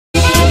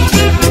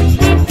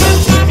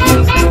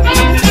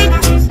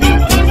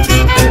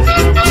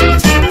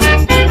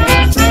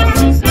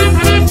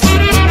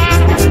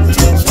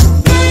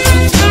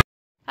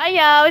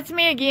it's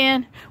me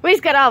again. We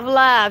just got off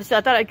live, so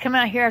I thought I'd come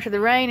out here after the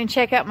rain and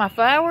check out my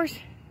flowers.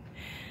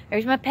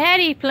 There's my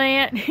patty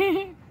plant.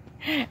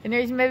 And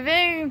there's my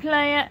voon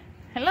plant.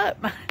 And look,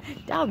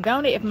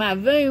 doggone it, if my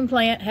voon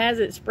plant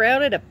hasn't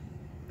sprouted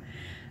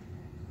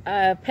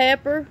a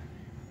pepper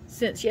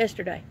since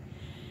yesterday.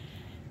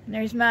 And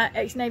there's my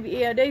ex-Navy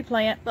EOD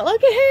plant. But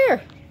look at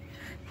here.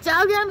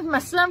 Doggone if my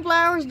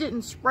sunflowers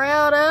didn't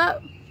sprout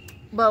up.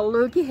 But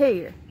looky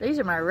here. These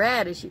are my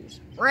radishes.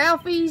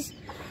 Ralphie's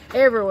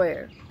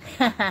everywhere.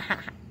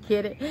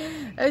 Get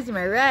it? Those are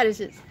my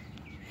radishes.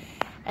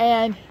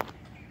 And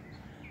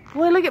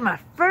boy, look at my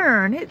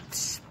fern. It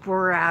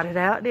sprouted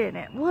out, didn't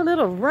it? Boy, a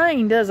little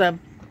rain does a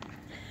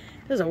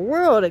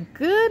world of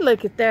good.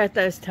 Look at that.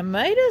 Those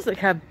tomatoes. Look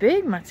how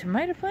big my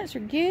tomato plants are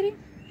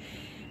getting.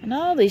 And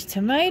all these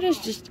tomatoes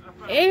just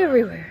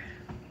everywhere.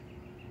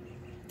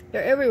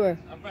 They're everywhere.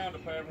 I found a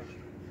pepper.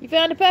 You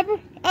found a pepper?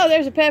 Oh,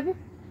 there's a pepper.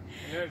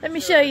 Let me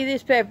show you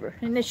this pepper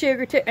and the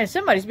sugar too. And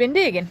somebody's been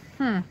digging.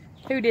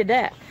 Who did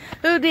that?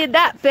 Who did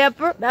that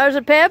pepper? There's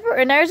a pepper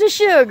and there's a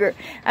sugar.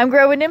 I'm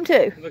growing them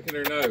too. Look at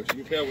her nose.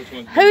 You can tell which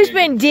one's Who's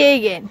been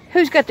digging?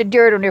 Who's got the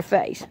dirt on their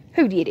face?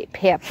 Who did it?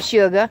 Pepper,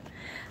 sugar.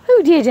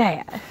 Who did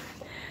that?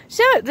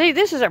 So,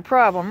 this is our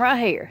problem right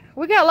here.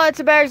 We got lots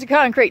of bags of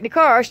concrete in the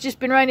car. It's just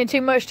been raining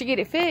too much to get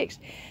it fixed.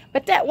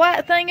 But that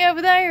white thing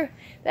over there,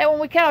 that one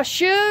we call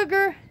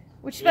sugar,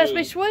 which is supposed to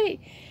be sweet,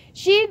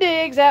 she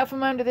digs out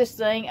from under this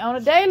thing on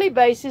a daily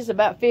basis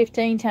about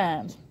 15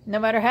 times. No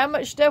matter how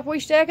much stuff we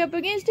stack up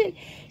against it,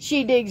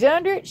 she digs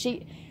under it.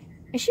 She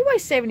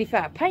weighs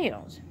 75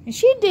 pounds. And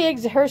she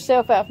digs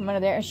herself out from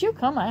under there, and she'll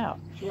come out.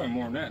 She weighs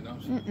more than that,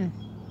 don't she?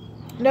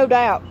 No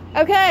doubt.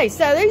 Okay,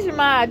 so these are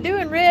my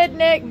doing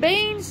redneck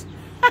beans.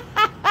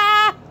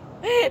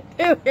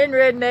 Doing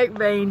redneck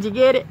beans, you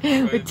get it?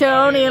 With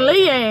Tony and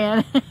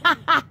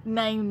Leanne.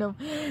 Named them.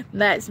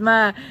 That's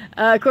my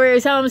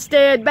Aquarius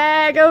Homestead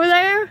bag over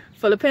there,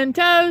 full of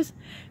pintos.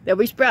 They'll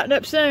be sprouting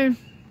up soon.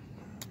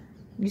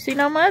 You see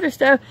all my other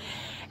stuff.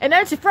 And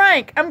that's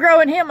Frank. I'm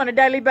growing him on a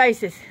daily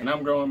basis. And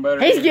I'm growing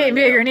better. He's getting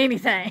bigger than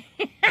anything.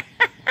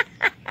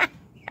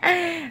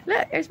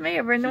 Look, there's me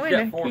over in the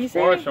window. Got 4 Can you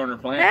squash see on her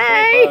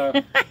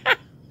plant.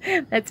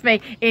 Hey! That's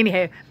me.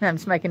 Anyhow, I'm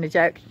just making a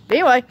joke.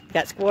 Anyway,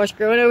 got squash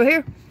growing over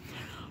here.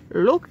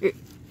 Look at,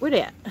 where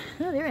they at?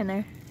 Oh, they're in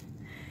there.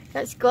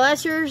 Got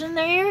squashers in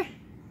there.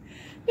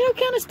 You know,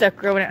 kind of stuff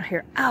growing out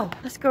here. Oh,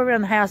 let's go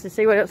around the house and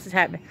see what else is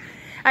happening.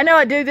 I know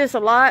I do this a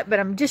lot, but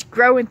I'm just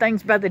growing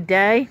things by the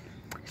day.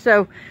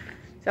 So,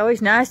 it's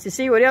always nice to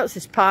see what else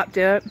has popped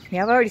up.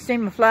 Yeah, I've already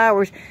seen my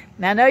flowers.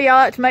 Now, I know y'all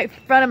like to make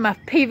fun of my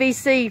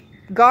PVC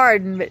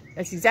garden, but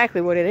that's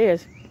exactly what it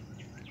is.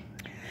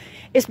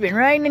 It's been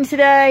raining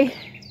today.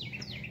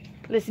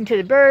 Listen to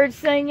the birds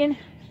singing.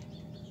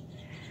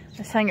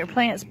 Let's hang our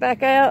plants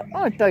back out.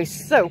 Oh, they're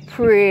so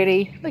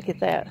pretty. Look at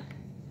that.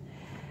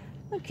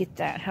 Look at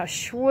that. How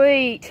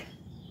sweet.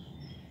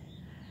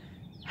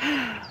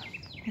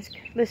 Let's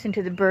listen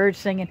to the birds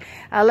singing.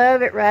 I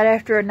love it right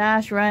after a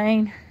nice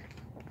rain.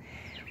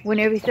 When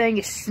everything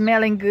is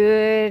smelling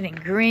good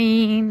and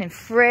green and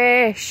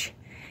fresh.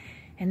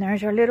 And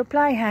there's our little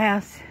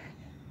playhouse.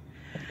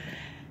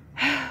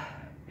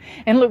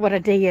 And look what I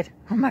did.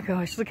 Oh my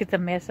gosh, look at the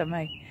mess I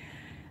made.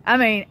 I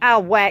mean, I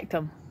whacked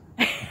them.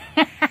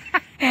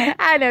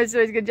 I know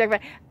somebody's gonna joke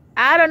about it.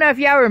 I don't know if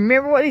y'all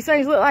remember what these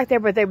things look like there,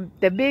 but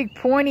the big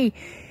pointy,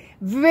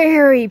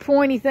 very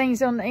pointy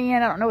things on the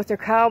end. I don't know what they're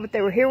called, but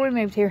they were here when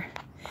we moved here.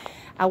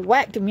 I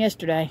whacked them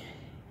yesterday.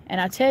 And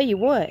I tell you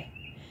what,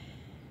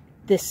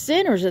 the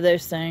centers of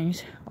those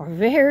things are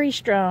very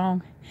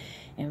strong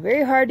and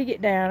very hard to get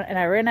down. And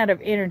I ran out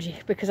of energy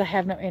because I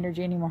have no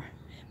energy anymore.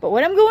 But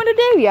what I'm going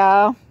to do,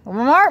 y'all,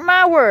 mark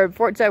my word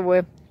before it's over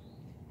with.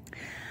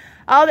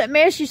 All that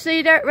mess you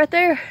see there, right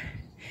there,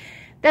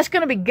 that's going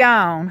to be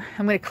gone.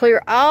 I'm going to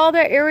clear all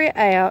that area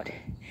out.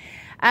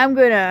 I'm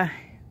going to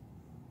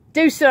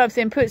do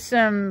something, put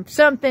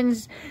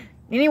somethings,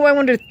 anyway,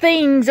 one of the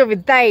things over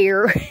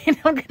there. And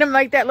I'm going to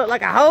make that look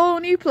like a whole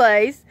new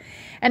place.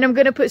 And I'm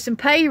going to put some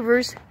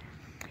pavers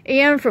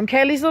in from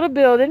Kelly's little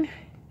building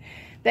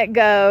that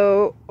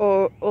go,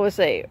 let's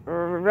see,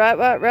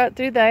 right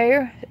through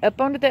there,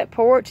 up onto that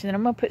porch, and then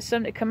I'm going to put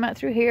some that come out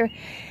through here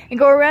and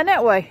go around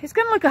that way. It's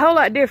going to look a whole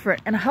lot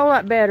different and a whole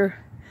lot better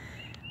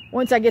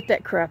once I get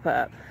that crap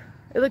up.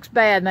 It looks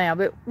bad now,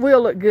 but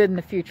will look good in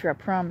the future, I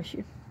promise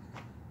you.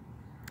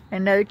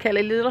 Another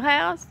Kelly little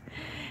house.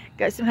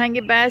 Got some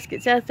hanging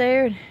baskets out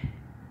there and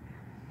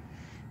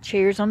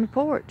chairs on the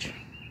porch.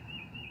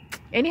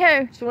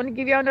 Anyhow, just want to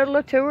give y'all another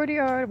little tour of the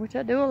yard, which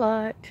I do a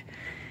lot.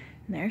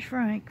 And there's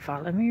Frank.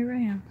 Follow me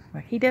around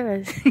like he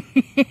does. Say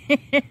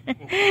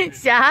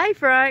hi,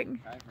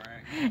 Frank. Hi,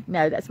 Frank.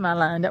 No, that's my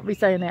line. Don't be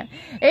saying that.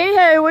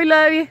 Anyhow, we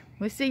love you.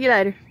 We'll see you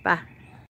later. Bye.